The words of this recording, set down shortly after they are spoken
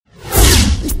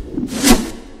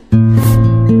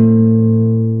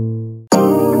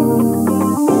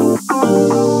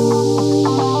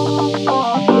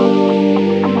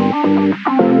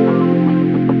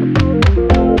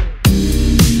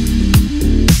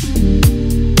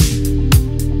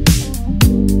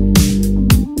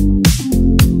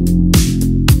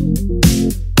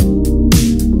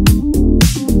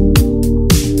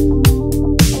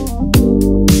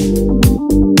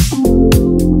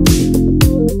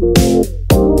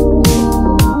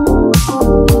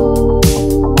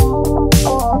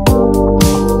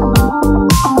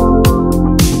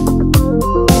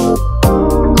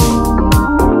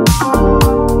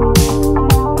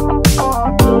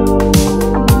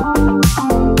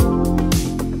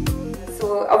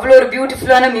ஒரு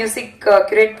பியூட்டிஃபுல்லான music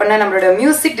create பண்ண நம்மளோட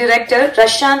மியூசிக் டைரக்டர்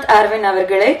ரஷாந்த் ஆர்வின்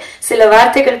அவர்களை சில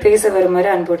வார்த்தைகள் பேச வருமாறு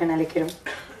அன்போடு அழைக்கிறோம்.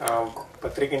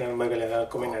 பத்திரிகை நண்பர்கள்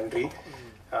எல்லாருக்குமே நன்றி.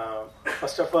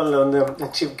 ஃபர்ஸ்ட் ஆஃப் ஆல் வந்து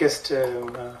chief guest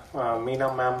Meena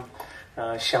ma'am,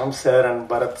 Sham sir and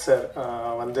Bharat sir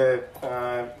வந்து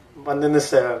இந்த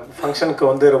ஃபங்க்ஷனுக்கு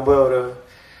வந்து ரொம்ப ஒரு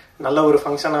நல்ல ஒரு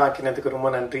ஃபங்க்ஷனாக ஆக்கினதுக்கு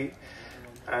ரொம்ப நன்றி.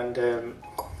 அண்டு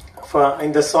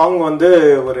இந்த சாங் வந்து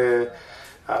ஒரு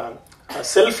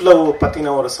செல்ஃப் லவ்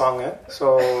பற்றின ஒரு சாங்கு. ஸோ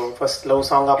ஃபர்ஸ்ட் லவ்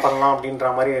சாங்காக பண்ணலாம் அப்படின்ற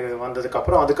மாதிரி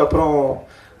அதுக்கப்புறம்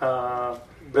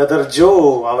பிரதர் ஜோ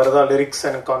அவர் தான் லிரிக்ஸ்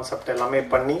அண்ட் கான்செப்ட் எல்லாமே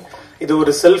பண்ணி இது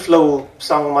ஒரு செல்ஃப் லவ்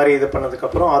சாங் மாதிரி இது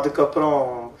அதுக்கப்புறம்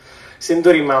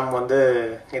சிந்துரி மேம் வந்து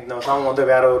இந்த சாங் வந்து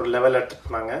வேற ஒரு லெவல் எடுத்துட்டு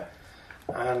போனாங்க.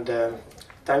 அண்ட்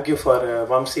தேங்க்யூ ஃபார்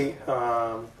வம்சி,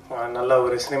 நல்ல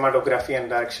ஒரு cinematography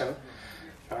and direction.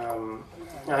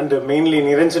 And mainly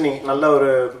Niranjani நல்ல ஒரு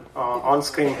ஆன்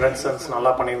ஸ்க்ரீன் ப்ரெசன்ஸ்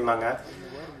நல்லா பண்ணியிருந்தாங்க.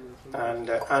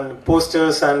 அண்ட்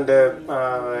போஸ்டர்ஸ் அண்ட்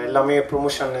எல்லாமே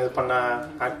ப்ரொமோஷன் இது பண்ண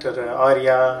ஆக்டர்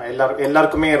ஆர்யா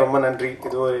எல்லாருக்குமே ரொம்ப நன்றி.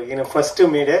 இது ஒரு ஃபர்ஸ்ட்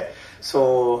மீடு, ஸோ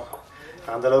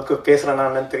அந்த அளவுக்கு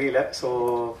பேசுறேன்னு தெரியல. ஸோ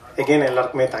எகெயின்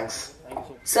எல்லாருக்குமே தேங்க்ஸ்.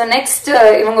 சோ நெக்ஸ்ட்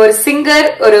இவங்க ஒரு சிங்கர்,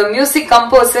 ஒரு மியூசிக்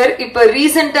கம்போசர். இப்ப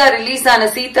ரீசெண்டா ரிலீஸ் ஆன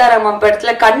சீதாராமம்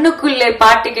படத்துல கண்ணுக்குள்ளே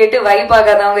பாட்டு கேட்டு வைப்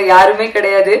ஆகாதவங்க யாருமே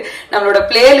கிடையாது. நம்மளோட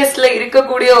பிளேலிஸ்ட்ல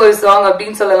இருக்கக்கூடிய ஒரு சாங்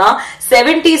அப்படின்னு சொல்லலாம்.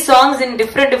 70 சாங்ஸ் இன்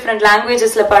டிஃப்ரெண்ட்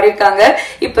லாங்குவேஜஸ்ல பாடிருக்காங்க.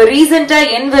 இப்ப ரீசெண்டா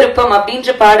என் விருப்பம்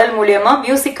அப்படின்ற பாடல் மூலியமா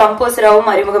மியூசிக்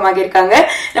கம்போசராகவும் அறிமுகமாகி இருக்காங்க.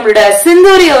 நம்மளோட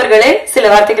சிந்தூரி அவர்களே சில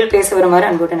வார்த்தைகள் பேச வருமாறு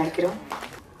அன்போடு நினைக்கிறோம்.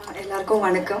 எல்லாருக்கும்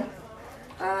வணக்கம்.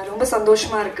 ரொம்ப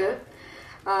சந்தோஷமா இருக்கு.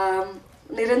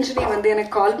 நிரஞ்சனி வந்து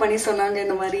எனக்கு கால் பண்ணி சொன்னாங்க,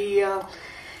 இந்த மாதிரி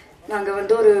நாங்கள்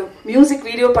வந்து ஒரு மியூசிக்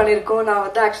வீடியோ பண்ணியிருக்கோம். நான்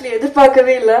வந்து ஆக்சுவலி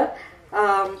எதிர்பார்க்கவே இல்லை.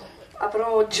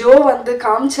 அப்புறம் ஜோ வந்து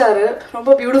காமிச்சாரு,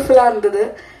 ரொம்ப பியூட்டிஃபுல்லாக இருந்தது.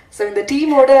 ஸோ இந்த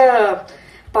டீமோட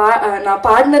நான்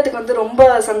பாடினதுக்கு வந்து ரொம்ப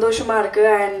சந்தோஷமா இருக்கு.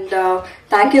 And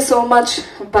thank you so much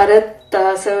Bharat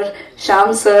sir,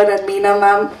 Sham sir and Meena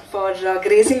ma'am for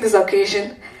grazing this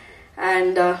occasion.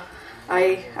 And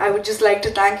I would just like to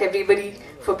thank everybody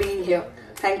for being here.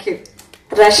 Thank you.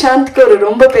 ரஷாந்த்க்கு ஒரு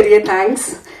ரொம்ப பெரிய தேங்க்ஸ்,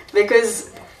 பிகாஸ்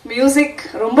மியூசிக்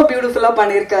ரொம்ப பியூட்டிஃபுல்லா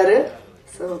பண்ணியிருக்காரு.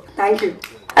 So thank you.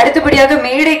 அடுத்தபடியாக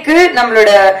மேடைக்கு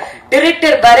நம்மளோட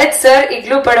டைரக்டர் பரத் சார்.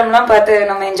 இக்லூ படம்லாம் பார்த்து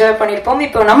நம்ம என்ஜாய் பண்ணிருப்போம்.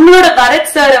 இப்போ நம்மளோட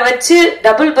பரத் சாரை வச்சு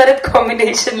டபுள் பரத்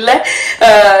காம்பினேஷன்ல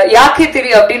யாக்கே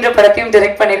திரி அப்படின்ற படத்தையும்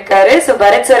டைரக்ட் பண்ணிருக்காரு. சோ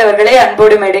பரத் சார் அவர்களே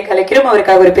அன்போடு மேடை கலைக்கிறோம்.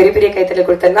 அவருக்காக ஒரு பெரிய பெரிய கைத்தட்டல்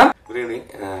கொடுத்துடலாம். குட் ஈவினிங்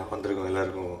வந்திருக்கோம்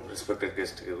எல்லாருக்கும், ரெஸ்பெக்டட்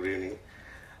கெஸ்ட்டுக்கு குட் ஈவினிங்.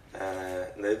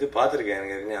 இந்த இது பார்த்துருக்கேன்,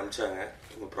 எனக்கு ஏற்கனவே அமிச்சாங்க.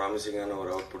 ரொம்ப ப்ராமிசிங்கான ஒரு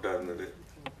அவுட்புட்டாக இருந்தது.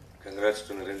 Congrats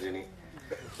to Niranjani.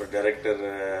 இப்போ டைரக்டர்,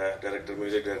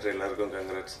 மியூசிக் டைரக்டர் எல்லாருக்கும்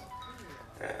congrats.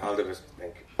 All the best.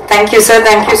 Thank you. Thank you sir,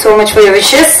 thank you so much for your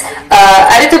wishes.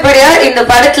 அடுத்தபடியா இந்த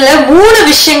படத்துல 3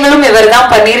 விஷயங்களும் இவர் தான்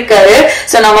பண்ணிருக்காரு.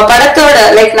 சோ நம்ம படத்தோட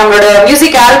நம்மளோட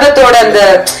மியூசிக் ஆல்பத்தோட அந்த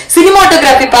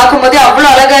சினிமாட்டோகிராஃபி பார்க்கும்போது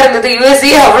அவ்வளவு அழகா இருந்தது.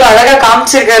 யூஎஸ்ஏ அவ்வளவு அழகா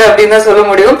காமிச்சிருக்காரு அப்படின்னு தான் சொல்ல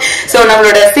முடியும். சோ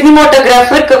நம்மளோட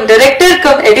cinematographer cum director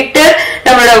come editor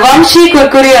நம்மளோட வம்சி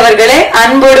குர்குரி அவர்களே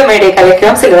அன்போடு மேடை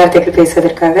கலைக்கிறோம் சில வார்த்தைகள்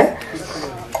பேசுவதற்காக.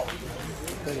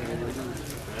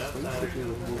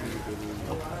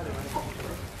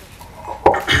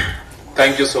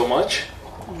 Thank you so much.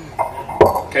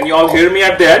 Can you all hear me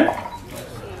at the end?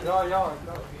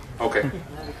 Okay.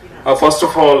 First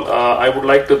of all, I would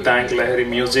like to thank Lahiri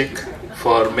Music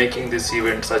for making this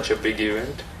event such a big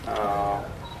event.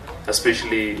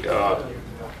 Especially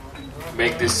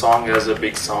make this song as a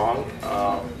big song.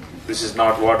 This is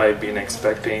not what I've been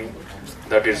expecting,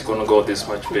 that it's going to go this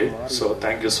much big. So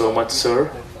thank you so much, sir,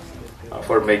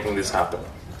 for making this happen.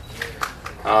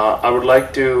 I would like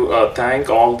to thank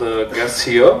all the guests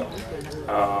here,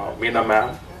 Meena ma'am,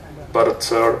 Bharat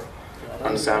sir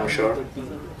and Sam sir,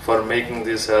 for making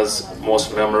this as most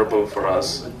memorable for us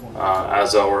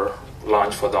as our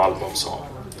launch for the album song.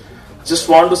 Just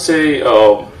want to say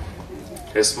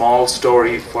a small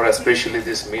story for especially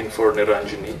this mean for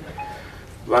Niranjani.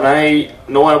 When I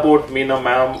know about Meena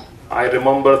ma'am, I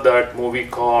remember that movie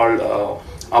called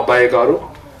Adupangarai.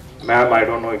 Ma'am, I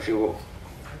don't know if you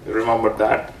remember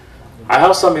that. I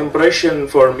have some impression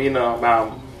for Meena ma'am,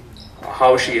 how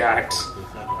she acts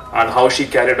and how she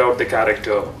carried out the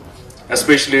character.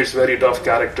 Especially it's very tough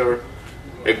character.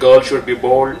 A girl should be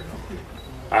bold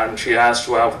and she has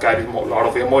to have carry a lot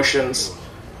of emotions.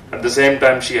 At the same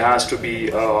time she has to be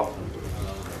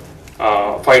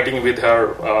fighting with her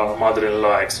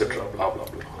mother-in-law, etc. blah blah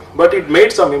blah. But it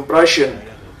made some impression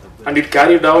and it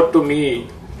carried out to me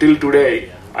till today.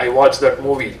 I watch that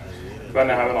movie when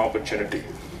I have an opportunity.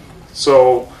 So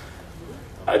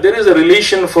there is a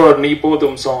relation for Nee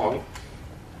Podhum song,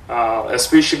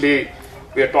 especially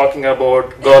we are talking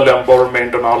about girl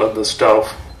empowerment and all of this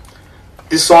stuff.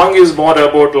 This song is more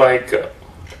about like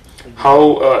how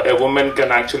a woman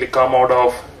can actually come out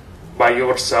of by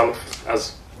yourself,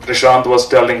 as Prashant was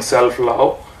telling,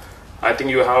 self-love. I think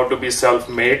you have to be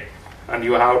self-made and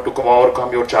you have to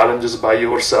overcome your challenges by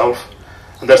yourself.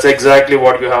 And that's exactly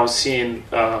what you have seen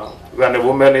when a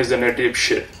woman is in a deep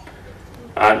shit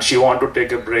and she wants to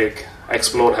take a break,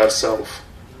 explore herself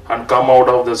and come out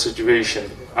of the situation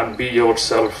and be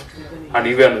yourself, and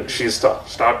even she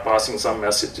start passing some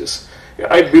messages.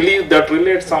 I believe that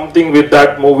relates something with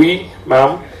that movie,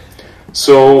 ma'am.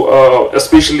 So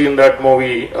especially in that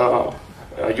movie,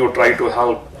 you try to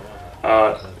help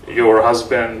your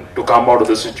husband to come out of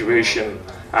the situation,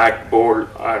 act bold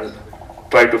and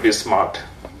try to be smart.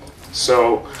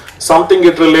 So something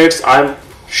it relates. I'm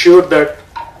sure that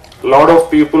a lot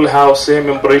of people have same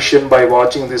impression by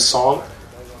watching this song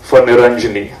for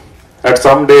Niranjani. At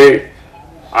some day,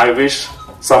 I wish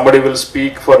somebody will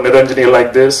speak for Niranjani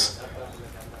like this.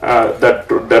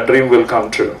 That dream will come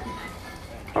true.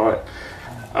 All right.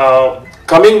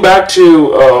 Coming back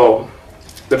to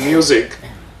the music,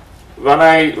 when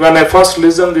I first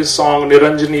listened this song,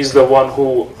 Niranjani is the one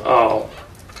who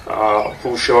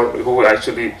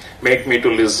actually make me to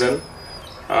listen.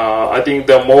 I think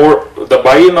the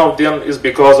buy-in of them is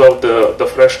because of the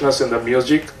freshness in the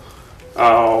music.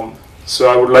 So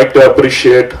I would like to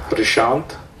appreciate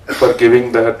Prashant for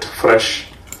giving that fresh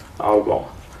album.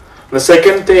 The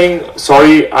second thing,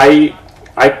 sorry, I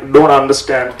don't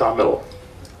understand Tamil,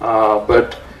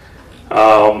 but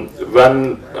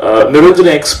when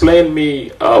Niranjani explained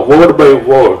me word by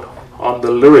word on the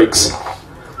lyrics,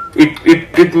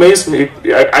 it makes me,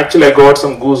 actually I got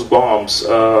some goosebumps.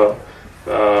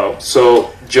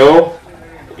 So Joe,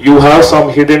 you have some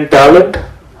hidden talent.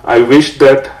 I wish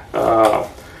that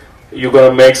you're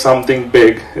gonna make something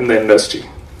big in the industry.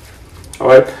 All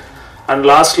right. And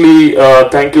lastly,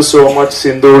 thank you so much,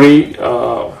 Sindhuri.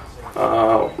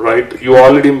 Right, you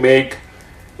already make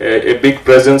a big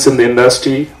presence in the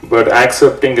industry, but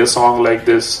accepting a song like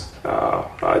this,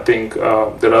 I think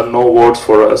there are no words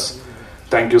for us.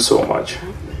 Thank you so much.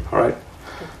 All right.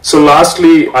 So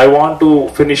lastly, I want to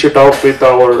finish it off with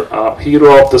our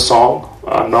hero of the song.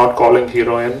 I'm not calling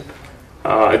heroine.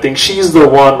 I think she's the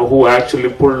one who actually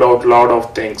pulled out a lot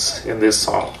of things in this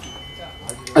song.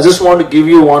 I just want to give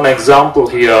you one example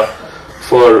here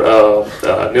for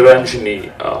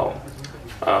Niranjani.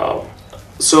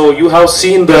 So you have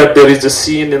seen that there is a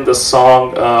scene in the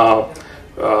song,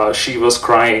 she was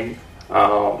crying.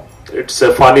 It's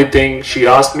a funny thing. She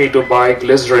asked me to buy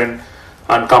glycerin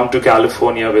and come to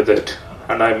California with it,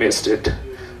 and I missed it.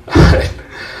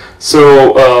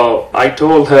 So I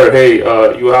told her, hey,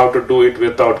 you have to do it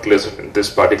without glycerin, this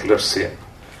particular scene.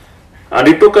 And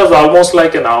it took us almost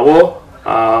like an hour.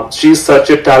 She's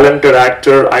such a talented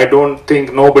actor. I don't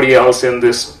think nobody else in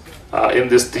this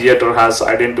theater has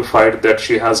identified that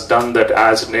she has done that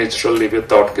as naturally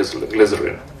without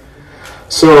glycerin.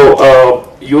 So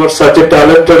you are such a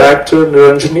talented actor,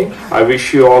 Niranjani. I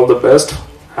wish you all the best.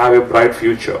 Have a bright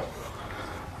future.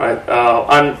 Right.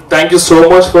 And thank you so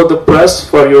much for the press,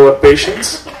 for your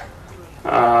patience.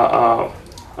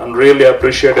 And really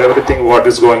appreciate everything what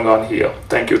is going on here.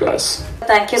 Thank you guys.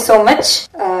 Thank you so much.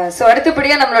 So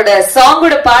அடுத்தபடியா நம்மளோட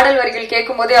சாங்கோட பாடல் வரிகள்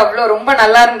கேட்கும்போதே அவ்வளோ ரொம்ப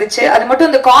நல்லா இருந்துச்சு. அது மட்டும்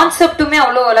இந்த கான்செப்ட்டுமே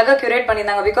அவ்வளோ அழகா கியூரேட்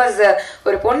பண்ணியிருந்தாங்க. பிகாஸ்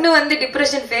ஒரு பொண்ணு வந்து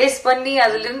டிப்ரெஷன் ஃபேஸ் பண்ணி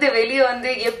அதுல இருந்து வெளியே வந்து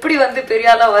எப்படி வந்து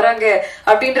பெரிய ஆளா வராங்க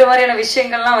அப்படின்ற மாதிரியான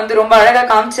விஷயங்கள்லாம் வந்து ரொம்ப அழகா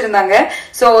காமிச்சிருந்தாங்க.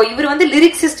 சோ இவர் வந்து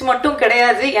லிரிக்ஸிஸ்ட் மட்டும்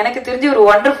கிடையாது, எனக்கு தெரிஞ்ச ஒரு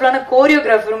வண்டர்ஃபுல்லான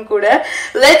கோரியோகிராஃபரும் கூட.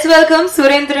 Let's welcome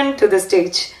Surendran to the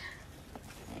stage.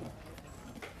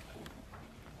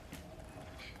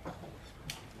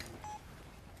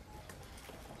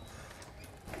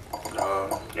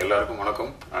 எல்லாருக்கும் வணக்கம்.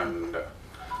 அண்ட்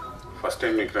ஃபர்ஸ்ட்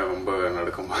டைம் நிற்கிறேன், ரொம்ப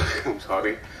நடுக்கமாக I'm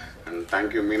sorry. And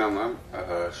thank you Meena ma'am,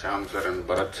 Sham sir and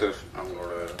Bharat sir,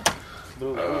 அவங்களோட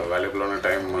வேல்யூபிளான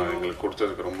டைம் எங்களுக்கு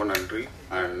கொடுத்ததுக்கு ரொம்ப நன்றி.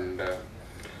 And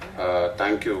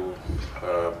thank you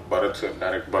Bharat sir,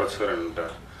 direct Bharat sir and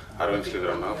Aravind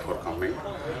ஸ்ரீதரண்ணா for coming.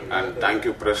 And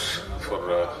thank you press for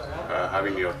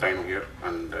having your time here.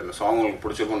 And இந்த சாங் உங்களுக்கு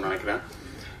பிடிச்சிருக்கும்னு நினைக்கிறேன்.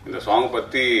 இந்த சாங்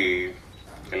பற்றி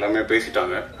எல்லாமே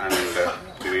பேசிட்டாங்க. அண்ட்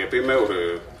இது எப்பயுமே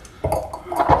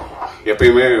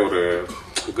ஒரு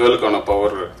கேர்ளுக்கான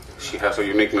பவர், ஷி ஹாஸ் அ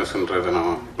யூனிக்னஸ்ன்றதை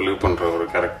நான் பிலீவ் பண்ணுற ஒரு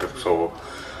கேரக்டர். ஸோ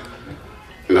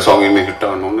இந்த சாங் இன்னும் ஹிட்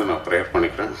ஆகணும்னு நான் ப்ரேயர்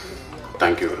பண்ணிக்கிறேன்.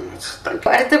 Thank you very much.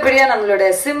 தேங்க்யூ. அடுத்தபடியா நம்மளோட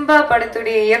சிம்பா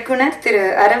படத்துடைய இயக்குனர் திரு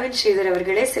அரவிந்த் ஸ்ரீதர்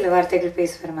அவர்களே சில வார்த்தைகள்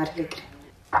பேச வருமாறு இருக்கிறேன்.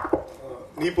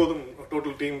 நீ போதும்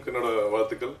டோட்டல் டீமுக்கு என்னோட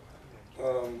வாழ்த்துக்கள்.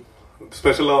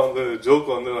 ஸ்பெஷலாக வந்து ஜோக்கு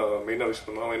வந்து நான் மெயினாக விஷ்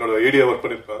பண்ணுவேன். என்னோட ஏடியா ஒர்க்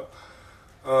பண்ணியிருக்கேன்.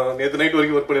 நேற்று நைட்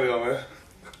வரைக்கும் ஒர்க் பண்ணியிருக்காங்க.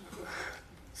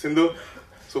 சிந்து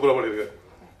சூப்பராக பண்ணியிருக்காரு.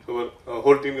 சூப்பர்.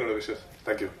 ஹோல் டீம் என்னோட விஷஸ்.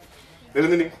 தேங்க்யூ.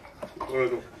 நிரந்தினி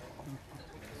உங்களுக்கு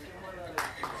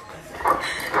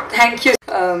தேங்க்யூ.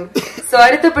 ஸோ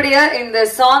அடுத்தபடியா இந்த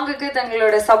சாங்குக்கு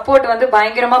தங்களோட சப்போர்ட் வந்து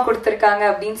பயங்கரமா கொடுத்திருக்காங்க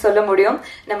அப்படின்னு சொல்ல முடியும்.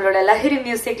 நம்மளோட லஹரி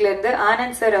மியூசிக்ல இருந்து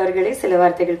ஆனந்த் சார் அவர்களே சில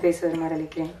வார்த்தைகள் பேச வருமாறு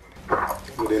அழைக்கிறேன்.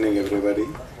 Good evening, everybody.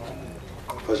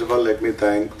 First of all, let me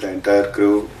thank the entire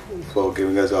crew for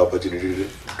giving us the opportunity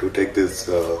to take this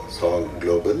song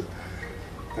global.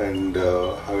 And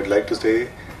I would like to say,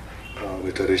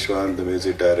 Mr. Rishwan, the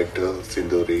music director,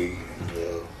 Sinduri, the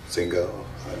singer,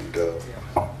 and the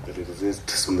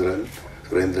lyricist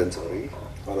Surendran, sorry.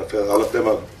 All of them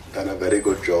have done a very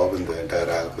good job in the entire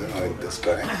album in this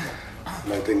track.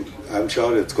 And I'm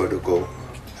sure it's going to go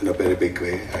in a very big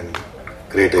way and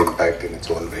create an impact in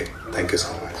its own way. Thank you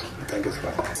so much. Thank you so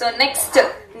much. So next,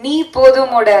 Nee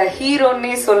Podhumோட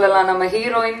ஹீரோன்னே சொல்லலாம். நம்ம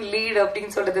heroine lead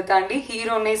அப்படின்னு சொல்றதை தாண்டி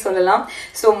ஹீரோன்னே சொல்லலாம்.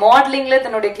 So மாடலிங்ல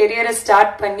தன்னோட கெரியரை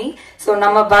start பண்ணி so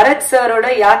நம்ம பரத் சாரோட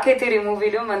யாக்கே தெரி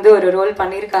மூவிலும் வந்து ஒரு ரோல்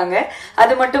பண்ணியிருக்காங்க.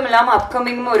 அது மட்டும் இல்லாம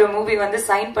அப்கமிங்கும் ஒரு மூவி வந்து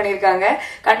சைன் பண்ணியிருக்காங்க.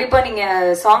 கண்டிப்பா நீங்க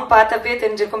சாங் பார்த்தப்பே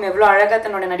தெரிஞ்சிருக்கும் எவ்வளவு அழகா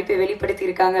தன்னோட நடிப்பை வெளிப்படுத்தி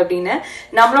இருக்காங்க அப்படின்னு.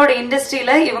 நம்மளோட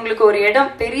இண்டஸ்ட்ரியில இவங்களுக்கு ஒரு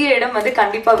இடம், பெரிய இடம் வந்து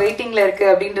கண்டிப்பா வெயிட்டிங்ல இருக்கு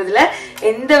அப்படின்றதுல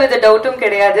எந்தவித டவுட்டும்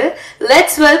கிடையாது.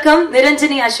 Let's welcome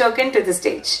Niranjani Asokan to the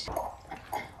stage.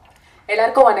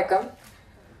 எல்லாருக்கும் வணக்கம்.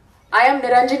 ஐ எம்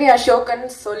நிரஞ்சனி அசோகன்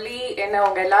சொல்லி என்ன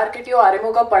உங்க எல்லார்கிட்டயும்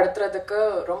அறிமுகப்படுத்துறதுக்கு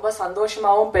ரொம்ப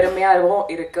சந்தோஷமாவும் பெருமையாகவும்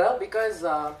இருக்கு. பிகாஸ்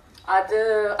அது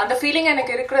அந்த ஃபீலிங்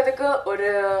எனக்கு இருக்கிறதுக்கு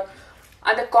ஒரு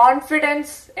அந்த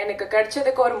கான்ஃபிடென்ஸ் எனக்கு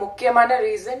கிடைச்சதுக்கு ஒரு முக்கியமான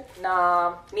ரீசன்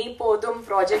நான் நீ போதும்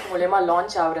ப்ராஜெக்ட் மூலமா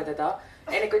லான்ச் ஆகுறது தான்.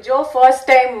 எனக்கு ஜோ ஃபர்ஸ்ட்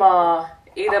டைம்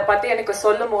இத பத்தி எனக்கு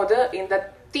சொல்லும் போது இந்த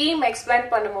தீம்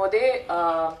எக்ஸ்பிளைன் பண்ணும் போதே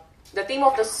the theme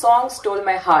of the song stole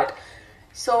my heart.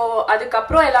 So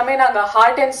அதுக்கப்புறம் எல்லாமே நாங்க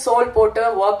ஹார்ட் அண்ட் சோல் போட்டு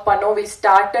ஒர்க் பண்ணோம். we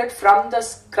started from the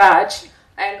scratch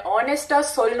and honestly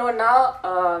சொல்லணும்னா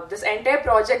this entire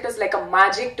project is like a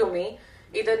magic to me.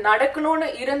 இது நடக்கணும்னு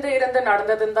இருந்து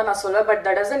நடந்ததுன்னு தான் நான் சொல்லுவேன். but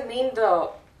that doesn't mean the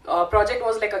project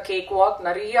was like a cakewalk.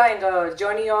 நிறைய எங்க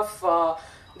journey of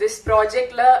this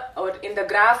projectல இந்த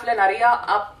கிராஃப்ல நிறைய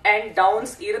அப் அண்ட்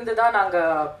டவுன்ஸ் இருந்து தான் நாங்க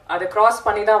அதை கிராஸ்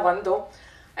பண்ணி தான் வந்தோம்.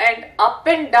 And up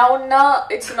and down na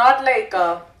it's not like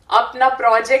up na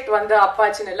project வந்து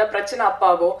அப்பாச்சுன்னு இல்ல பிரச்சனை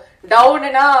அப்பாகும், down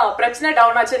na பிரச்சனை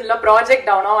down ஆச்சுன்னு இல்ல project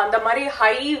down ஆகும். அந்த மாதிரி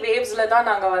ஹை வேவ்ஸ்ல தான்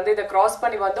நாங்க வந்து இதை கிராஸ்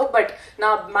பண்ணி வந்தோம். பட்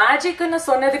நான் மேஜிக்னு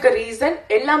சொன்னதுக்கு ரீசன்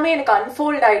எல்லாமே எனக்கு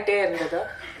அன்ஃபோல்ட் ஆயிட்டே இருந்தது,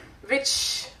 which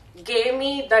gave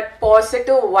me that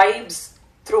positive vibes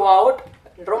throughout.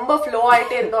 ரொம்ப ஃப்ளோ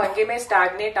ஆயிட்டே இருந்தோம், எங்கேயுமே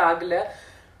ஸ்டாக்னேட் ஆகல.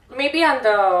 மேபி அந்த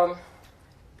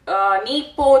நீ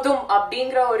போதும்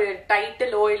அப்படிங்கிற ஒரு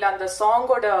டைட்டிலோ இல்ல அந்த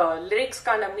சாங்கோட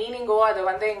லிரிக்ஸ்க்கான மீனிங்கோ அது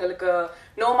வந்து எங்களுக்கு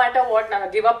நோ மேட்டர் வாட் நாங்க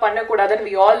கிவ் அப் பண்ணக்கூடாதுன்னு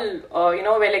we all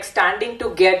we're like standing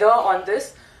together on this.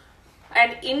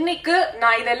 And இன்னைக்கு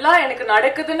நான் இதெல்லாம் எனக்கு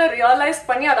நடக்குதுன்னு ரியலைஸ்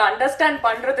பண்ணி அதை அண்டர்ஸ்டாண்ட்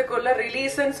பண்றதுக்குள்ள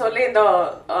ரிலீஸ்ன்னு சொல்லி இந்த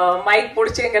மைக்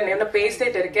பிடிச்சி இங்க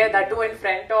பேசிட்டு இருக்கேன். That two in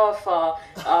front of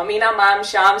Meena ma'am,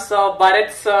 Sham sir,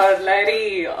 Bharat sir, Larry,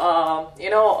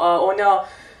 ஒன்னு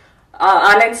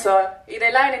ஆனந்த் சார்.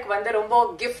 இதெல்லாம் எனக்கு வந்து ரொம்ப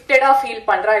கிஃப்டடா ஃபீல்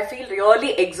பண்றேன். I feel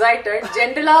really excited.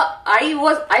 ஜென்ரலா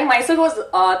ஐ மைசெல்ஃப் வாஸ்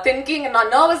திங்கிங்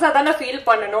நான் நர்வஸா தானே ஃபீல்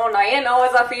பண்ணணும், நான் ஏன்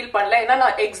நர்வஸா ஃபீல் பண்ணல, ஏன்னா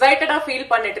நான் எக்ஸைட்டடா ஃபீல்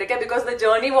பண்ணிட்டு இருக்கேன். Because the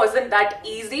journey wasn't that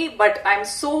easy. But I am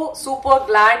so super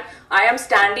glad I am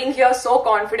standing here so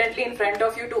confidently in front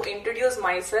of you to introduce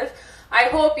myself. I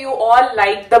hope you all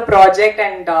like the project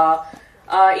and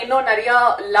இன்னும் நிறைய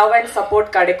love and support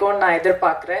கிடைக்கும் நான்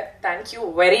எதிர்பார்க்கிறேன். Thank you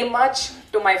very much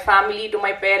to my family, to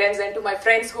my parents and to my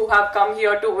friends who have come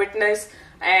here to witness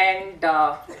and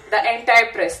the entire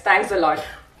press. Thanks a lot.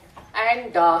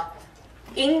 And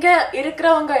இங்க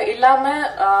இருக்கிறவங்க இல்லாம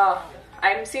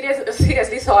I am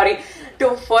seriously sorry to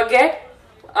forget.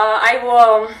 I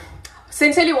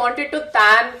sincerely wanted to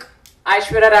thank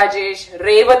Aishwarya Rajesh,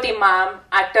 Revati ma'am,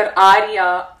 actor Arya,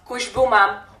 Kushbu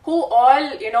ma'am, who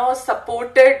all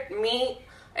supported me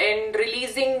in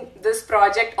releasing this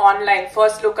project online.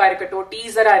 First look ah irukattum,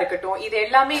 teaser ah irukattum, idu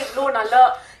ellame ivlo nalla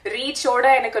reach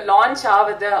oda enakku launch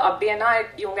avudhu அப்படினா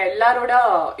இவங்க எல்லாரோட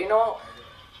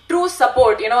true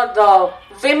support. The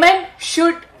women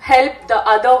should help the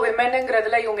other women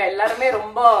ங்கறதுல இவங்க எல்லாரும்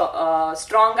ரொம்ப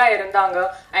ஸ்ட்ராங்கா இருந்தாங்க.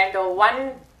 And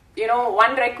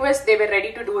one request, they were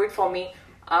ready to do it for me.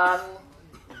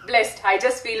 Blessed. I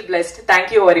just feel blessed. Thank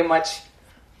you very much.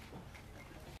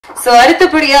 So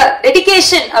அடுத்தபடியா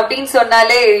dedication அப்படின்னு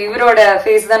சொன்னாலே இவரோட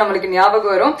face தான் நம்மளுக்கு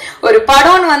ஞாபகம் வரும். ஒரு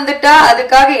படம்னு வந்துட்டா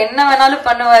அதுக்காக என்ன வேணாலும்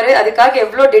பண்ணுவாரு, அதுக்காக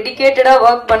எவ்வளவு டெடிகேட்டடா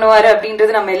ஒர்க் பண்ணுவாரு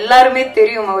அப்படின்றது நம்ம எல்லாருமே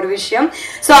தெரியும் ஒரு விஷயம்.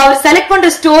 சோ அவர் செலக்ட் பண்ற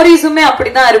ஸ்டோரிஸுமே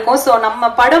அப்படிதான் இருக்கும். சோ நம்ம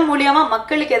படம் மூலியமா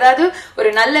மக்களுக்கு ஏதாவது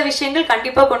ஒரு நல்ல விஷயங்கள்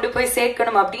கண்டிப்பா கொண்டு போய்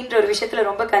சேர்க்கணும் அப்படின்ற ஒரு விஷயத்துல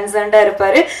ரொம்ப கன்சர்ன்டா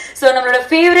இருப்பாரு. சோ நம்மளோட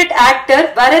ஃபேவரட் ஆக்டர்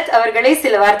பரத் அவர்களே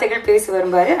சில வார்த்தைகள் பேச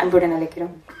வருவாரு. அன்புடன்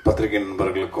அழைக்கிறோம். பத்திரிகை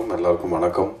நண்பர்களுக்கும் எல்லாருக்கும்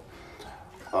வணக்கம்.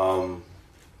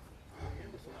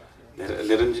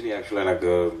 நிரஞ்சினி ஆக்சுவலாக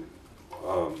எனக்கு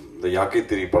இந்த யாக்கை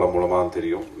திரி படம் மூலமாக தான்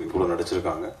தெரியும், கூட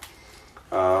நடிச்சிருக்காங்க.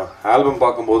 ஆல்பம்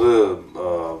பார்க்கும்போது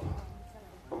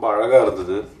ரொம்ப அழகாக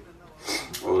இருந்தது.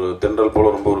 ஒரு தென்றல்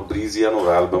போல ரொம்ப ஒரு ப்ரீஸியான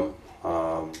ஒரு ஆல்பம்.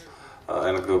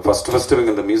 எனக்கு ஃபர்ஸ்ட்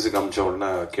இவங்க இந்த மியூசிக் அமிச்ச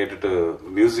உடனே கேட்டுட்டு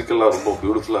மியூசிக்கெல்லாம் ரொம்ப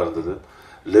பியூட்டிஃபுல்லாக இருந்தது.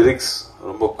 லிரிக்ஸ்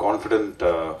ரொம்ப கான்ஃபிடென்ட்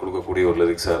கொடுக்கக்கூடிய ஒரு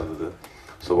லிரிக்ஸாக இருந்தது.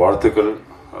 ஸோ வாழ்த்துக்கள்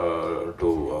to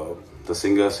the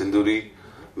singer Sindhuri,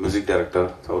 music director,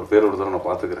 அவர் பேர் ஒரு தடவை நான்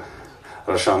பார்த்துக்கிறேன்,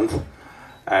 Rashanth,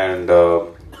 and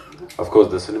of course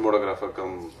the cinematographer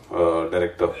cum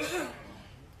director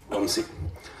Vamsi.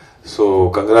 So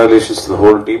congratulations to the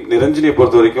whole team. நிரஞ்சினியை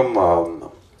பொறுத்த வரைக்கும்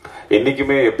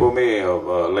என்றைக்குமே எப்போவுமே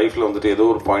லைஃப்பில் வந்துட்டு ஏதோ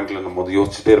ஒரு பாயிண்ட்ல நம்ம வந்து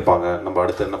யோசிச்சுட்டே இருப்பாங்க, நம்ம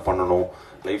அடுத்து என்ன பண்ணணும்,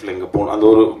 லைஃப்பில் எங்கே போகணும், அந்த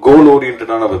ஒரு கோல்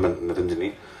ஓரியன்டான women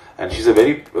Niranjini. And she's a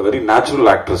very natural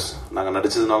actress. நாங்கள்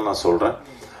நடிச்சதுனால நான் சொல்கிறேன்,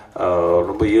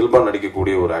 ரொம்ப இயல்பாக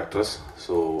நடிக்கக்கூடிய ஒரு ஆக்ட்ரஸ்.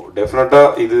 ஸோ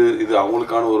டெஃபினட்டாக இது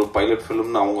அவங்களுக்கான ஒரு பைலட்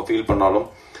ஃபிலிம்னு அவங்க ஃபீல் பண்ணாலும்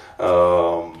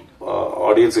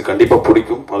ஆடியன்ஸுக்கு கண்டிப்பாக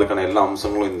பிடிக்கும். அதுக்கான எல்லா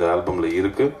அம்சங்களும் இந்த ஆல்பமில்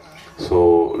இருக்குது. ஸோ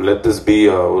லெட் திஸ் பி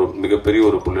ஒரு மிகப்பெரிய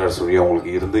ஒரு புள்ளியார் சொல்லி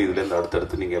அவங்களுக்கு இருந்து இதுலேருந்து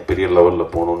அடுத்தடுத்து நீங்கள் பெரிய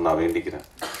லெவலில் போகணும்னு நான் வேண்டிக்கிறேன்.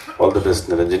 All the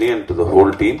best Niranjini and to the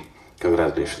whole team.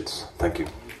 Congratulations. Thank you.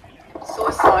 So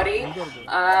sorry.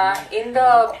 In the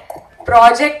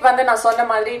project வந்து நான் சொன்ன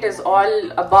மாதிரி it is all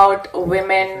about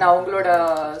women, அவங்களோட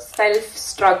self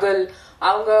struggle,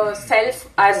 அவங்க self,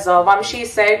 as Vamshi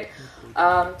said,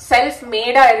 self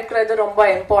made இருக்கிறது ரொம்ப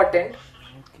important.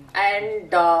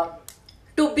 And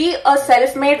to be a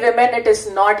self made woman, it is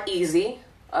not easy.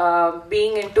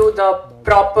 Being into the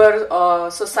proper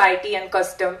society and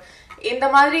custom, இந்த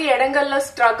மாதிரி இடங்கள்ல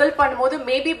struggle பண்ணும்போது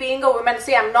maybe being a woman,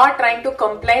 see I'm not trying to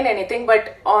complain anything, but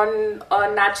on a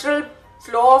natural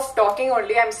flow of talking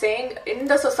only I'm saying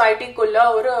இந்த சொசைட்டிக்குள்ள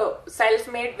ஒரு self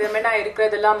mat விமனா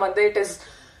இருக்கிறதெல்லாம் வந்து it is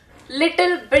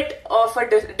little bit of a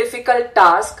difficult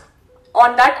task.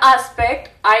 On that aspect,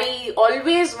 I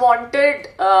always wanted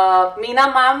Meena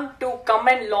ma'am to come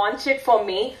and launch it for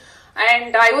me,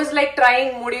 and I was like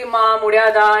trying mudiyuma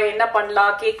mudiyada enna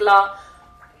pannala kekla.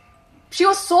 She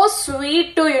was so sweet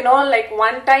to, like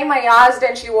one time I asked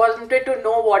and she wanted to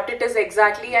know what it is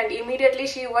exactly, and immediately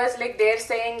she was like there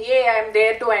saying, yeah, I'm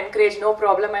there to encourage, no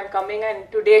problem, I'm coming. And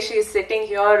today she is sitting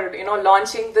here,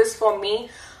 launching this for me.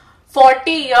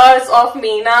 40 years of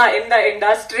Meena in the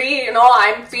industry,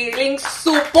 I'm feeling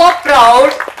super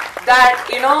proud that,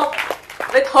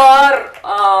 with her,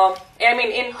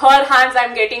 in her hands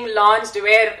I'm getting launched,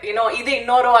 where, idu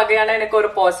innoru agayana enak oru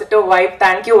positive vibe.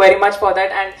 Thank you very much for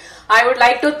that. And I would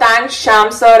like to thank Shyam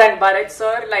sir and Bharat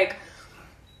sir. Like,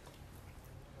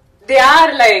 they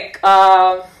are like,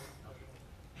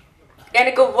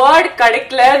 எனக்கு word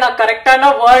கிடைக்கல, நான் கரெக்டான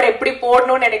word எப்படி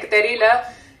போடணும்னு எனக்கு தெரியல.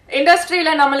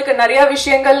 இண்டஸ்ட்ரியில நம்மளுக்கு நிறைய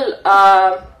விஷயங்கள்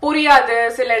புரியாது,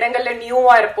 சில இடங்கள்ல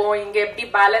நியூவா இருப்போம், இங்க எப்படி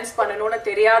பேலன்ஸ் பண்ணணும்னு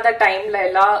தெரியாத டைம்ல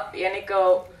எல்லாம் எனக்கு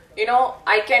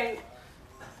I can,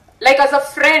 like as a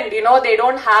friend, they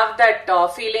don't have that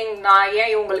feeling நான்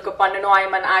ஏன் இவங்களுக்கு பண்ணணும், I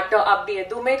am an actor, அப்படி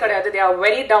எதுவுமே கிடையாது. They are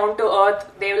very down to earth.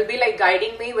 They will be like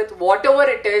guiding me with whatever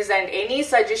it is and any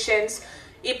suggestions.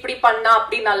 இப்படி பண்ணா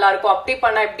அப்படி நல்லா இருக்கும், அப்படி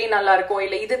பண்ணா இப்படி நல்லா இருக்கும்,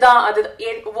 இல்ல இதுதான் அது,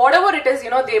 whatever it is,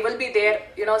 they will be there,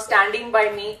 standing by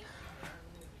me.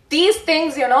 These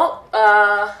things,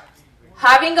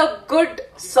 having a good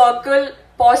circle,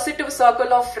 positive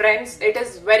circle of friends, it is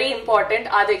very important.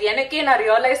 Adu enake na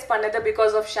realize pannadhu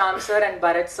because of Shyam sir and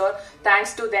Bharat sir.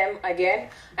 Thanks to them again.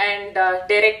 And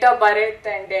director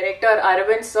Bharat and director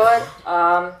Arvind sir,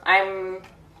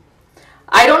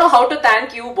 I don't know how to thank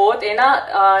you both. Ena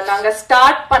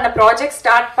naanga project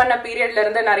start panna period la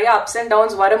irundha nariya ups and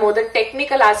downs varumbodhu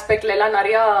technical aspect la ella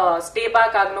nariya stay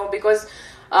back agano, because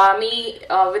me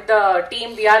with the team,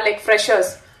 we are like freshers.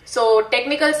 So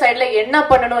technical side like enna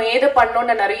pannanom edu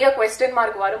pannanomnu nariya question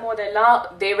mark varumodella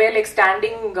they were like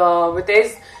standing with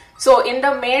us. So in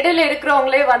the middle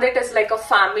irukravangale vandu it is like a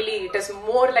family, it is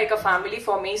more like a family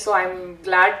for me, so I'm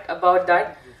glad about that.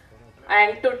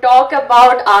 And to talk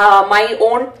about my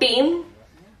own team,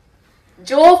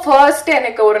 Joe first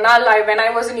enakku oru naal when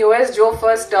I was in US, Joe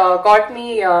first got me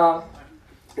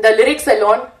the lyrics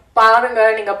alone. Paarunga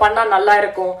neenga panna nalla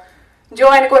irukum, Joe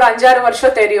எனக்கு ஒரு 5-6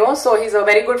 வருஷம் தெரியும். So he's a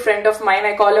very good friend of mine.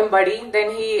 I call him buddy.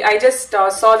 Then I just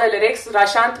saw the lyrics.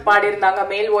 Rashant பாடிருந்தாங்க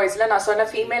மேல் வாய்ஸ்ல. நான் சொன்ன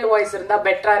female voice இருந்தா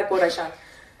பெட்டரா இருக்கும் Rashant.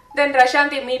 Then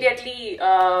Rashant immediately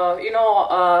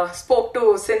spoke to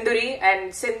Sinduri, and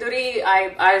Sinduri,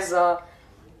 as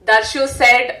Darshu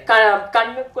said,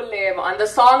 கண்ணுக்குள்ளே அந்த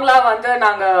சாங்ல வந்து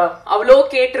நாங்க அவ்வளோ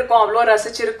கேட்டிருக்கோம், அவ்வளோ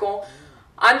ரசிச்சிருக்கோம்.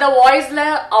 அந்த வாய்ஸ்ல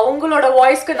அவங்களோட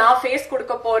வாய்ஸ்க்கு நான் ஃபேஸ்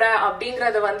கொடுக்க போறேன்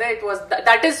அப்படிங்கறது வந்து it was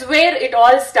that is where it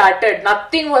all started.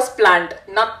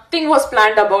 Nothing was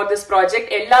planned about this project.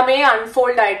 எல்லாமே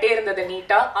unfold ஆயிட்டே இருந்தது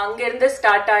நீட்டா. அங்க இருந்து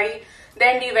ஸ்டார்ட் ஆகி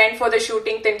then we went for the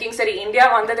shooting thinking சரி இந்தியா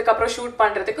வந்ததுக்கு அப்புறம் ஷூட்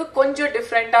பண்றதுக்கு கொஞ்சம்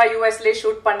டிஃபரெண்டா யூஎஸ்ல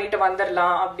ஷூட் பண்ணிட்டு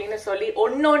வந்துடலாம் அப்படின்னு சொல்லி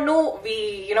ஒன்னொன்னும் we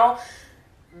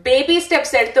பேபி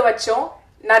ஸ்டெப்ஸ் எடுத்து வச்சோம்.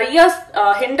 நிறைய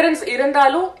ஹிண்ட்ரன்ஸ்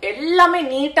இருந்தாலும் எல்லாமே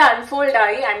நீட்டா அன்ஃபோல்ட்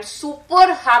ஆகி I am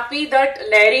super happy that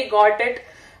Larry got it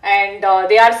and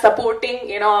they are supporting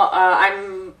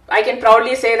I can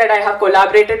proudly say that I have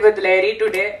collaborated with Larry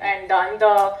today, and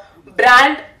the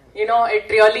brand it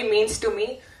really means to me.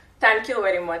 Thank you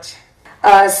very much.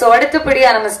 So அடுத்தபடியா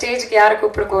நம்ம ஸ்டேஜ்க்கு யாரை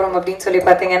கூப்பிட போறோம் அப்படின்னு சொல்லி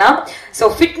பாத்தீங்கன்னா so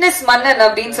fitness மன்னன்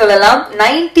அப்படின்னு சொல்லலாம்.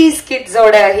 90s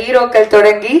கிட்ஸோட ஹீரோக்கள்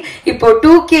தொடங்கி இப்போ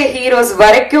 2K ஹீரோஸ்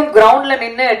வரைக்கும் கிரவுண்ட்ல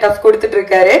நின்னு டஃப் கொடுத்துட்டு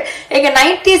இருக்காரு. எங்க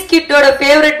 90s கிட்டோட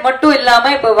ஃபேவரட் மட்டும்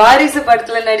இல்லாம இப்ப வாரிசு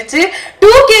படத்துல நடிச்சு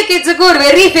 2K கிட்ஸுக்கு ஒரு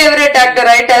வெரி ஃபேவரட்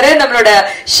ஆக்டர் ஆயிட்டாரு நம்மளோட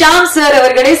ஷாம் சார்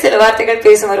அவர்களே சில வார்த்தைகள்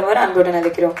பேச வருமாறு அன்போடு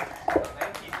நினைக்கிறோம்.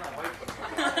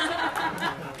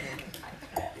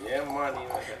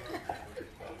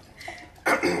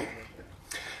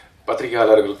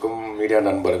 பத்திரிகையாளர்களுக்கும் மீடியா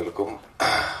நண்பர்களுக்கும்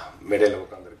மேடையில்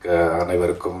உட்கார்ந்திருக்க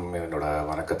அனைவருக்கும் என்னோட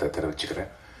வணக்கத்தை தெரிவிச்சுக்கிறேன்.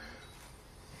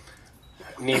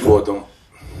 நீ போதும்.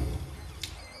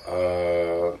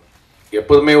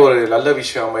 எப்போதுமே ஒரு நல்ல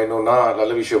விஷயம் அமையணும்னா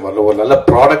நல்ல விஷயம் வரணும், ஒரு நல்ல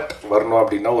ப்ராடக்ட் வரணும்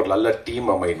அப்படின்னா ஒரு நல்ல டீம்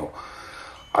அமையணும்.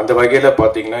 அந்த வகையில்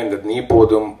பார்த்தீங்கன்னா இந்த நீ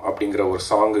போதும் அப்படிங்கிற ஒரு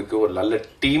சாங்குக்கு ஒரு நல்ல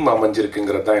டீம்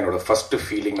அமைஞ்சிருக்குங்கிறது தான் என்னோட ஃபர்ஸ்ட்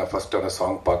ஃபீலிங். நான் ஃபர்ஸ்ட் அந்த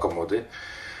சாங் பார்க்கும்போது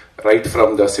right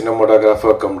from the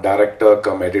cinematographer come director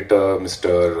come editor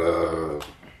Mr.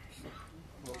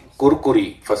 Kurkuri,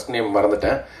 first name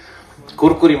மறந்துட்டேன்,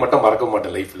 குர்குரி மட்டும் மறக்க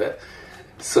மாட்டேன் லைஃப்ல.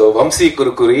 So Vamsi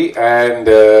Kurkuri and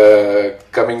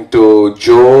coming to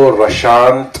Joe,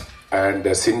 Rashant and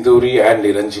Sinduri and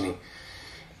Niranjini,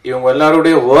 இவங்க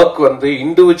எல்லாருடைய ஒர்க் வந்து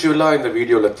இண்டிவிஜுவலா இந்த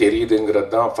வீடியோல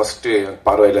தெரியுதுங்கிறது தான் ஃபர்ஸ்ட்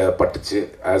பார்வையில பட்டுச்சு.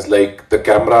 as like the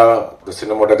camera, the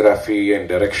cinematography and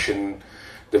direction,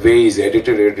 the way is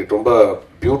edited it ரொம்ப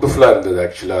பியூட்டிஃபுல்லா இருந்தது.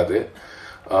 ஆக்சுவலா அது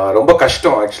ரொம்ப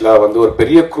கஷ்டம். ஆக்சுவலா வந்து ஒரு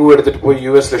பெரிய க்ரூ எடுத்துட்டு போய்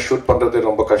யூஎஸ்ல ஷூட் பண்றது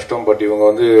ரொம்ப கஷ்டம். பட் இவங்க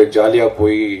வந்து ஜாலியா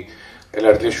போய் எல்லா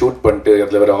இடத்துலயும் ஷூட் பண்ணிட்டு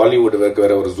அதுல வேற ஹாலிவுட் ஒர்க்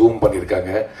வேற ஒரு ஜூம்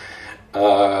பண்ணிருக்காங்க.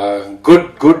 Good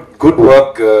good good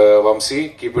work Vamsi,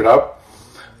 keep it up.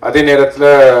 அதே நேரத்துல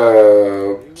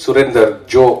சுரேந்தர்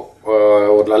ஜோ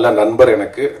ஒரு நல்ல நண்பர்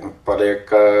எனக்கு, பழைய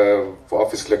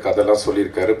ஆஃபீஸ்ல கதையெல்லாம்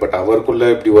சொல்லியிருக்காரு. பட் அவருக்குள்ள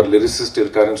இப்படி ஒரு லிரிசிஸ்ட்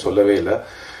இருக்காருன்னு சொல்லவே இல்லை.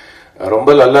 ரொம்ப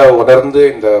நல்லா உணர்ந்து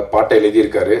இந்த பாட்டை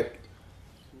எழுதியிருக்காரு.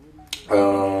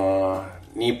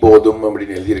 நீ போதும்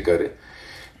அப்படின்னு எழுதியிருக்காரு.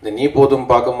 இந்த நீ போதும்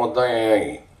பார்க்கும்போது தான்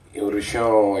ஒரு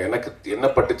விஷயம் எனக்கு என்ன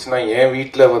பட்டுச்சுன்னா, என்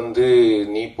வீட்டில் வந்து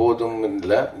நீ போதும்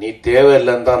இல்லை நீ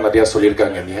தேவையில்லைன்னு தான் நிறையா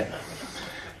சொல்லியிருக்காங்க. நீ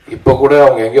இப்போ கூட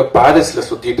அவங்க எங்கேயோ பாரிஸ்ல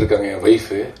சுத்திட்டு இருக்காங்க. என்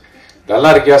ஒய்ஃபு நல்லா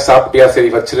இருக்கியா சாப்பிட்டியா சரி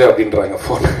வச்சிரு அப்படின்றாங்க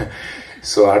போன்.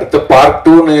 ஸோ அடுத்த பார்ட்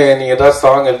 2ன்னு நீ ஏதாவது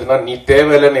சாங் எழுதுனா நீ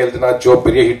தேவையில்லைன்னு எழுதுனா ஜோ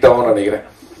பெரிய ஹிட் ஆகும்னு நினைக்கிறேன்.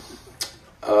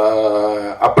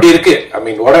 அப்படி இருக்கு. ஐ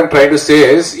mean what I'm trying to say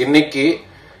is, இன்னைக்கு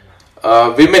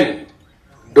women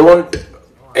don't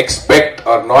expect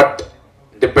R not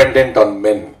dependent on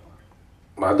மென்.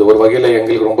 அது ஒரு வகையில்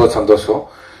எங்களுக்கு ரொம்ப சந்தோஷம்.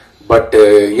 பட்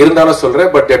இருந்தாலும்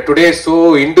சொல்றேன், but today so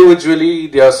individually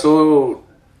they are so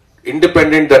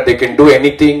independent that they can do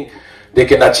anything, they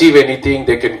can achieve anything,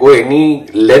 they can go any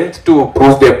length to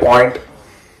prove their point.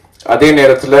 அதே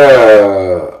நேரத்தில்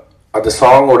அந்த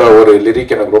சாங்கோட ஒரு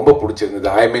லிரிக் எனக்கு ரொம்ப பிடிச்சிருந்தது,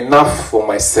 I am enough for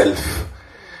myself.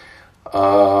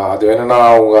 அது வேணும்னா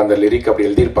அவங்க அந்த லிரிக் அப்படி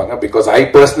எழுதியிருப்பாங்க. Because I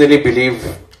personally believe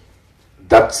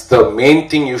that's the main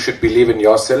thing you should believe in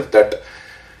your self. That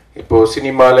இப்போ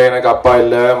சினிமால எனக்கு அப்பா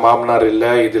இல்ல மாமனார் இல்ல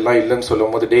இதெல்லாம் இல்லைன்னு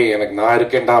சொல்லும் போது டே எனக்கு நான்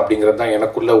இருக்கேன்டா அப்படிங்கிறது தான்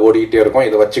எனக்குள்ள ஓடிட்டே இருக்கும்.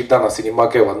 இதை வச்சுட்டு தான் நான்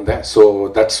சினிமாக்கே வந்தேன். So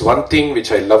that's one thing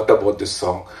which I loved about this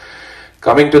song.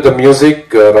 Coming to the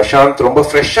music, Rashanth ரொம்ப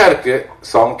ஃப்ரெஷ்ஷா இருக்கு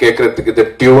சாங் கேட்கறதுக்கு. த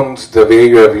tunes, the way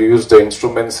you have use the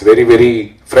instruments very very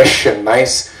fresh and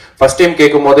nice. First time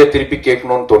கேட்கும் போதே திருப்பி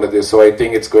கேட்கணும்னு தோணுது. So I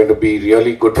think it's going to be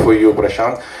really good for you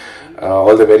Prashanth.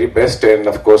 All the very best. And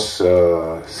of course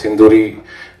Sindhuri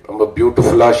ரொம்ப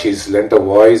பியூட்டிஃபுல்லா she's Lent a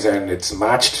voice and it's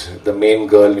matched the main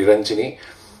girl Niranjini.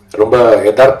 ரொம்ப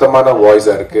யதார்த்தமான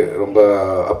வாய்ஸா இருக்கு, ரொம்ப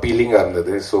அப்பீலிங்கா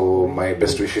இருந்தது. So my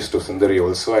best wishes to Sundari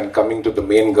also. And coming to the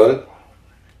main girl,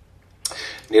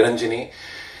 Niranjini.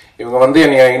 இவங்க வந்து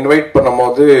என்னை இன்வைட்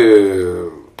பண்ணும்போது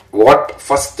what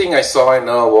first thing I saw in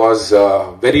her was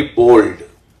very bold.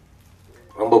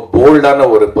 ரொம்ப போல்டான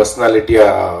ஒரு பர்சனாலிட்டியா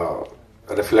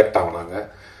ரிஃப்ளெக்ட் ஆனாங்க.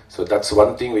 So that's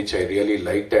one thing which I really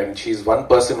liked, and she's one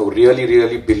person who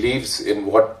really believes in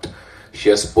what she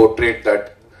has portrayed, that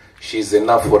she's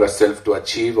enough for herself to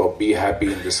achieve or be happy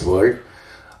in this world.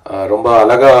 ரொம்ப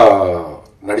அழகா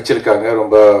நடிச்சிருக்காங்க.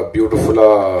 ரொம்ப பியூட்டிஃபுல்லா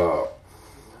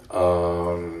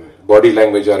பாடி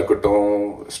லாங்குவேஜா இருக்கட்டும்,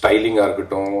 ஸ்டைலிங்கா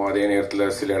இருக்கட்டும், அதே நேரத்தில்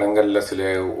சில இடங்கள்ல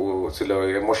சில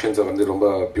எமோஷன்ஸை வந்து ரொம்ப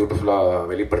பியூட்டிஃபுல்லா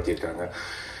வெளிப்படுத்தியிருக்காங்க.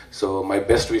 So my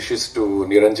best wishes to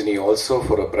Niranjini also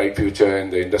for a bright future in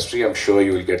the industry. I'm sure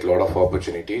you will get a lot of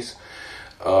opportunities.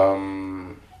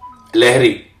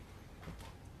 Lehri,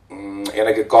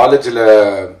 எனக்கு காலேஜில்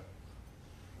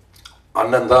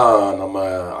அண்ணன் தான் நம்ம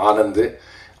ஆனந்த்.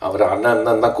 அவர்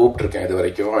அண்ணன் தான் கூப்பிட்டுருக்கேன் இது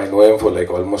வரைக்கும். I know him for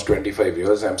like almost 25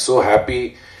 years. I'm so happy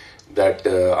that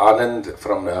Anand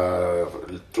from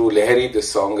through Lehri, this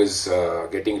song is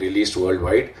getting released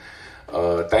worldwide.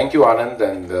 Thank you, Anand,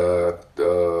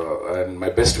 and my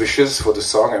best wishes for the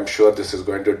song. I'm sure this is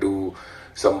going to do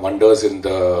some wonders in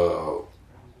the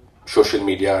social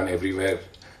media and everywhere.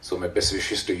 So my best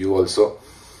wishes to you also.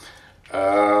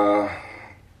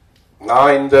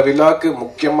 நான் இந்த விழாக்கு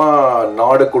முக்கியமா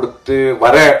நாடு கொடுத்து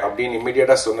வரேன் அப்படின்னு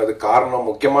இம்மிடியேட்டா சொன்னது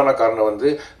முக்கியமான காரணம் வந்து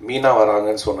மீனா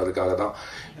வராங்கன்னு சொன்னதுக்காக தான்.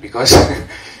 பிகாஸ்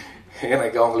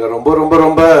எனக்கு அவங்கள ரொம்ப ரொம்ப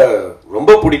ரொம்ப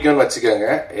ரொம்ப பிடிக்கும்னு வச்சுக்கோங்க.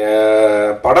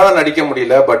 படம் நடிக்க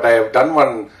முடியல, but I have done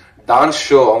one dance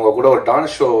show. அவங்க கூட ஒரு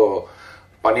டான்ஸ் ஷோ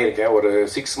பண்ணியிருக்கேன். ஒரு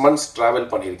 6 months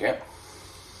டிராவல் பண்ணியிருக்கேன்.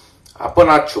 அப்போ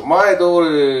நான் சும்மா ஏதோ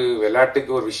ஒரு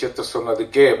விளையாட்டுக்கு ஒரு விஷயத்த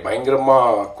சொன்னதுக்கே பயங்கரமா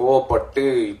கோவப்பட்டு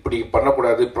இப்படி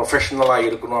பண்ணக்கூடாது, ப்ரொஃபஷனலா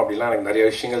இருக்கணும் அப்படிலாம் எனக்கு நிறைய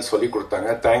விஷயங்கள் சொல்லி கொடுத்தாங்க.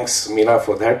 Thanks Meena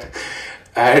for that.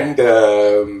 And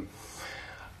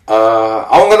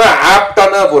அவங்க தான்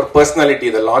ஆப்டான ஒரு பர்சனாலிட்டி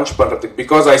இதை லான்ச் பண்றதுக்கு.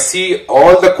 Because I C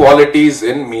all the qualities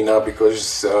in Meena. Because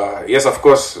S,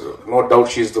 of course, no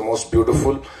doubt she is the most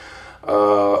beautiful.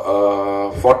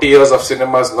 40 years of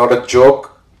cinema is not a joke.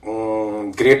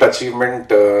 Great achievement,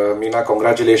 Meena.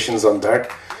 Congratulations on that.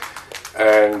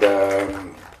 And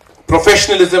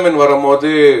professionalism in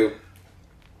Varamode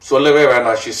sollave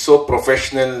vena. She's so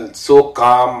professional, so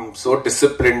calm, so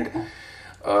disciplined.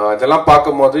 Adella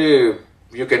paakumbodhu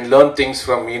you can learn things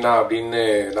from Meena abdinu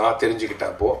na therinjikita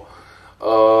po.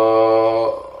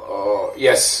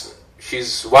 Yes,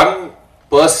 she's one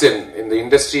person in the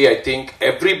industry I think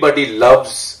everybody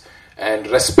loves and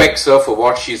respects her for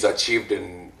what she's achieved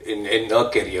in her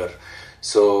career.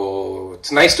 So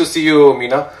it's nice to see you,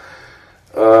 Meena.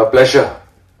 Pleasure.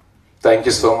 Thank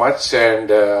you so much. And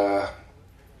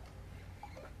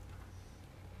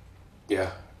yeah,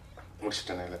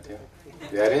 முடிச்சிட்டேன் எல்லாத்தையும்.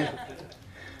 யாரு?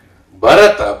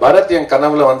 பரத் என்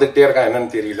கனவுல வந்துகிட்டே இருக்கான்.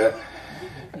 என்னன்னு தெரியல,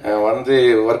 வந்து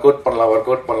work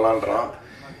out பண்ணலான்றான்.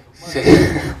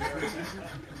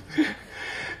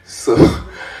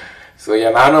 So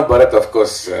yeah, நானும் Bharat, of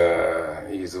course,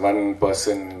 he's one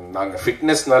person. நாங்க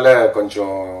ஃபிட்னஸ்னால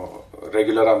கொஞ்சம்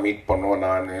ரெகுலரா மீட் பண்ணுவோம்.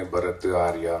 நான், பரத்,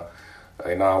 ஆர்யா.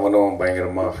 ஏன்னா அவனும்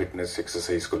பயங்கரமா ஃபிட்னஸ்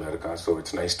எக்ஸசைஸ்குள்ள இருக்கான். So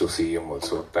it's nice to see him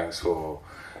also. Thanks for,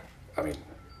 I mean,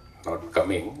 not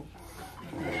coming.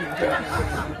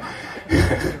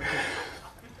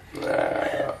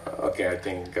 Okay, I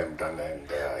think I'm done. And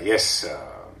yes,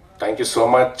 thank you so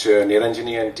much,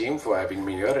 Niranjini and team, for having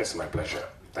me here. It's my pleasure.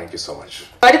 Thank you so much.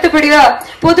 அடுத்தபடியா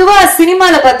பொதுவா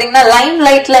சினிமால பாத்தீங்கன்னா Lime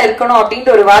லைட்ல இருக்கணும் அப்படின்ற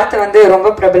ஒரு வார்த்தை வந்து ரொம்ப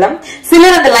பிரபலம்.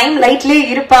 சிலர் அந்த லைம் லைட்லயே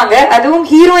இருப்பாங்க. அதுவும்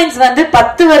ஹீரோயின்ஸ் வந்து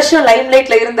 10 வருஷம் லைம்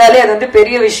லைட்ல இருந்தாலே அது வந்து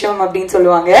பெரிய விஷயம் அப்படின்னு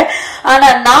சொல்லுவாங்க. ஆனா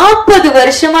 40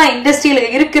 வருஷமா இண்டஸ்ட்ரியில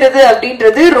இருக்கிறது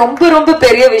அப்படின்றது ரொம்ப ரொம்ப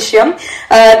பெரிய விஷயம்.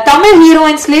 தமிழ்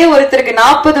ஹீரோயின்ஸ்லயே ஒருத்தருக்கு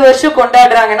 40 வருஷம்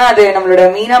கொண்டாடுறாங்கன்னா அது நம்மளோட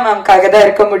மீனா மேம்காக தான்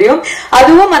இருக்க முடியும்.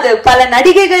 அதுவும் அது பல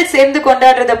நடிகைகள் சேர்ந்து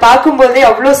கொண்டாடுறத பார்க்கும் போதே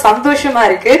அவ்வளவு சந்தோஷமா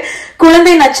இருக்கு.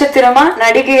 குழந்தை நட்சத்திரமா,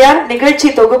 நடிகையா, நிகழ்ச்சி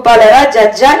தொகுப்பாளரா,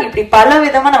 ஜட்ஜா, இப்படி பல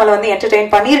விதமா நம்மள வந்து என்டர்டெயின்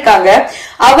பண்ணிருக்காங்க.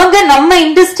 அவங்க நம்ம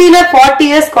இண்டஸ்ட்ரியில 40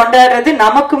 years கொண்டாடுறது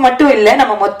நமக்கு மட்டும் இல்ல,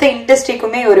 நம்ம மொத்த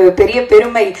இண்டஸ்ட்ரிக்குமே ஒரு பெரிய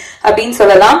பெருமை அப்படின்னு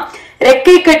சொல்லலாம்.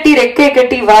 ரெக்கை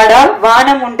கட்டி வாடா,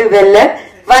 வானம் உண்டு வெல்ல,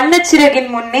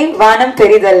 வண்ணச்சிறகின் முன்னே வானம்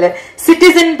பெரிதல்ல.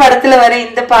 சிட்டிசன் படத்துல வர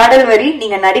இந்த பாடல் வரி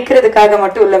நீங்க நடிக்கிறதுக்காக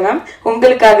மட்டும் இல்ல மேம்,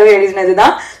 உங்களுக்காகவே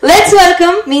எழுதினதுதான். Let's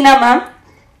welcome Meena ma'am.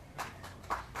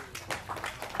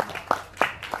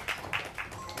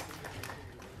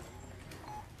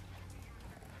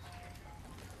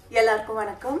 எல்லாருக்கும்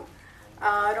வணக்கம்.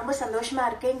 ரொம்ப சந்தோஷமா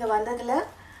இருக்கேன் இங்க வந்ததுல.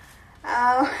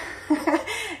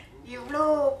 இவ்வளோ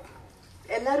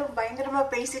எல்லாரும் பயங்கரமா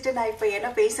பேசிட்டு நான் இப்ப என்ன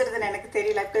பேசுறதுன்னு எனக்கு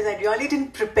தெரியல. Because I really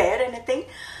didn't prepare anything.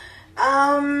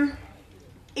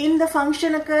 இந்த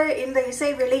ஃபங்க்ஷனுக்கு இந்த இசை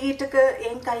வெளியீட்டுக்கு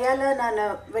என் கையால் நான்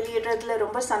வெளியிடுறதுல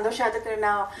ரொம்ப சந்தோஷம். அதுக்கு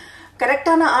நான்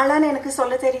கரெக்டான ஆளான்னு எனக்கு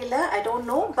சொல்ல தெரியல, I don't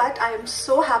know, but I am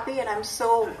so happy and I am so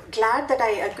glad that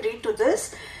I agree to this.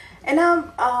 ஏன்னா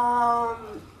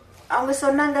அவங்க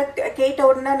சொன்னாங்க, கேட்ட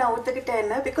உடனே நான்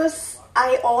ஒத்துக்கிட்டேன்னு. Because I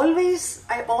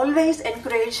always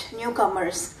encourage new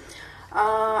commerce.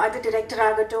 அது டிரெக்டர்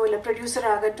ஆகட்டும், இல்லை ப்ரொடியூசர்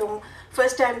ஆகட்டும்,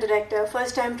 first time director,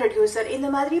 first time producer, இந்த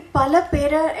மாதிரி பல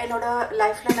பேரை என்னோட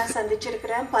லைஃப்பில் நான்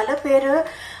சந்திச்சிருக்கிறேன். பல பேர்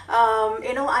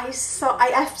you know I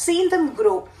have seen them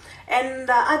grow.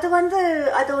 And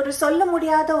அது ஒரு சொல்ல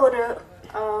முடியாத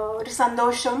ஒரு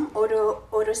சந்தோஷம்,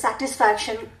 ஒரு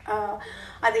சாட்டிஸ்ஃபேக்ஷன்.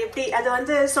 அது எப்படி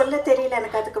அது சொல்ல தெரியல,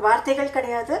 எனக்கு அதுக்கு வார்த்தைகள்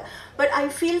கிடையாது. But I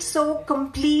feel so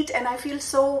complete and I feel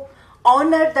so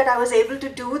honoured that I was able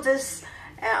to do this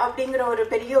அப்படிங்கிற ஒரு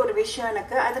பெரிய ஒரு விஷயம்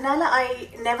எனக்கு. அதனால I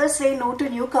never say no to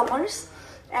new commerce.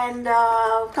 And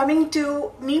coming to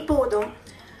நீ போதும்,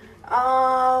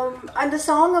 அந்த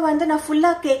சாங்கை நான்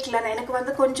ஃபுல்லாக கேட்கல.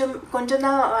 எனக்கு கொஞ்சம்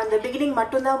தான் அந்த பிகினிங்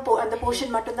மட்டும்தான், அந்த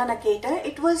போர்ஷன் மட்டும்தான் நான் கேட்டேன்.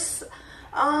 இட் வாஸ்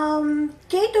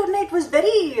கேட்ட உடனே it was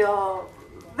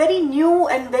very new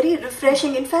and very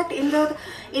refreshing. In fact,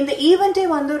 இந்த ஈவெண்ட்டே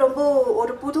ரொம்ப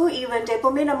ஒரு புது ஈவெண்ட்.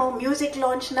 எப்பவுமே நம்ம மியூசிக்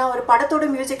லான்ச்னா ஒரு படத்தோட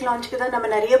மியூசிக் லான்ச்சுக்கு தான் நம்ம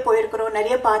நிறைய போயிருக்கிறோம்,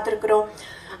 நிறைய பார்த்துருக்குறோம்.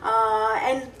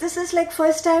 And this is like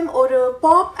first time ஒரு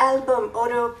பாப் ஆல்பம்,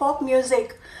 ஒரு பாப்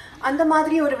மியூசிக், அந்த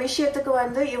மாதிரி ஒரு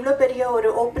விஷயத்துக்கு இவ்வளோ பெரிய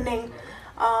ஒரு opening.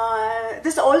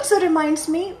 This also reminds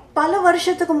me, பல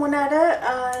வருஷத்துக்கு முன்னாடி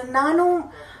நானும்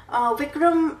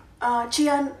விக்ரம்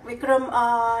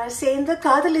சேர்ந்து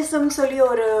காதலிசம் சொல்லி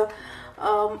ஒரு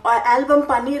ஆல்பம்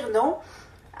பண்ணியிருந்தோம்.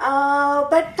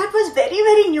 But that was very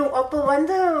very new. அப்போ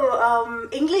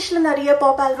இங்கிலீஷில் நிறைய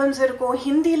பாப் ஆல்பம்ஸ் இருக்கும்,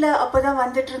 ஹிந்தியில் அப்போ தான்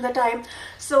வந்துட்டு இருந்த time.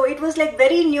 So it was like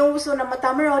very new. So நம்ம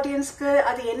தமிழ் ஆடியன்ஸ்க்கு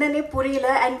அது என்னன்னே புரியல.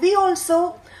 அண்ட் வி ஆல்சோ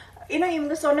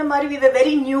இவங்க சொன்ன மாதிரி வி வர்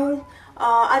வெரி நியூ.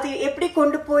 அது எப்படி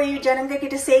கொண்டு போய் ஜனங்க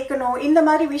கிட்ட சேர்க்கணும், இந்த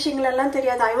மாதிரி விஷயங்கள் எல்லாம்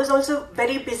தெரியாது. I was also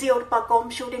very busy, ஒரு பக்கம்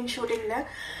ஷூட்டிங்னு.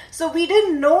 So we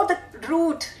didn't no the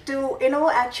root to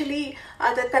actually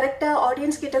அதை கரெக்டாக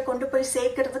ஆடியன்ஸ் கிட்ட கொண்டு போய்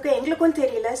சேர்க்கறதுக்கு எங்களுக்கும்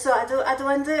தெரியல. ஸோ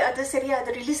அது சரியா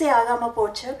அது ரிலீஸே ஆகாமல்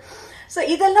போச்சு. ஸோ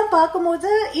இதெல்லாம் பார்க்கும்போது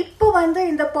இப்போ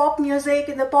இந்த பாப் மியூசிக்,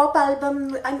 இந்த பாப் ஆல்பம்,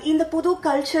 இந்த புது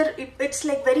culture, it's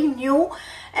like very new.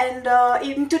 And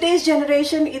in today's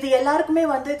generation, இது எல்லாருக்குமே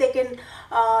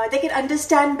they can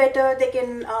understand better. They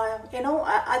can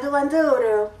அது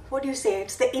ஒரு what do you say?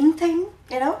 It's the in thing,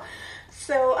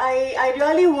 So I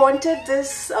really wanted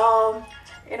this.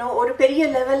 ஒரு பெரிய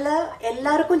லெவல்ல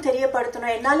எல்லாருக்கும்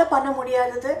தெரியப்படுத்தணும். என்னால பண்ண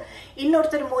முடியாதது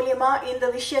இன்னொருத்தர் மூலியமா இந்த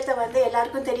விஷயத்தை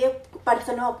எல்லாருக்கும்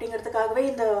தெரியப்படுத்தணும் அப்படிங்கிறதுக்காகவே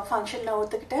இந்த ஃபங்க்ஷன் நான்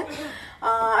ஒத்துக்கிட்டேன்.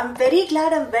 I'm very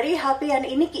glad, I'm very happy.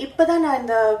 And இன்னைக்கு இப்போதான் நான்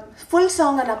இந்த ஃபுல்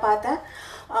சாங்கை நான் பார்த்தேன்.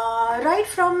 Right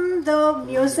from the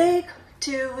music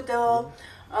to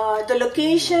the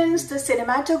locations, the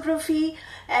cinematography,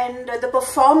 and the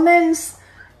performance,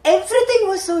 everything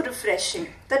was so refreshing.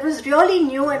 That was really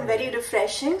new and very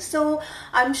refreshing. So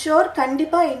I'm sure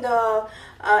kandipa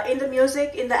in the music,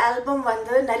 in the album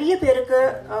nariya perukku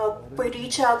poi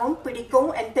reach agum, pidikum,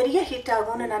 and periya hit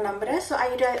agum na nambra. So I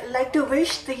like to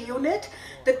wish the unit,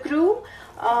 the crew,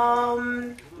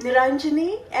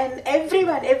 Niranjini, and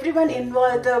everyone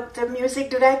involved, the music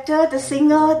director, the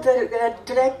singer, the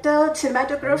director,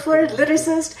 cinematographer,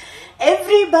 lyricist,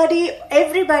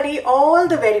 everybody, all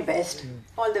the very best.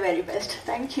 All the very best.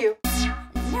 Thank you.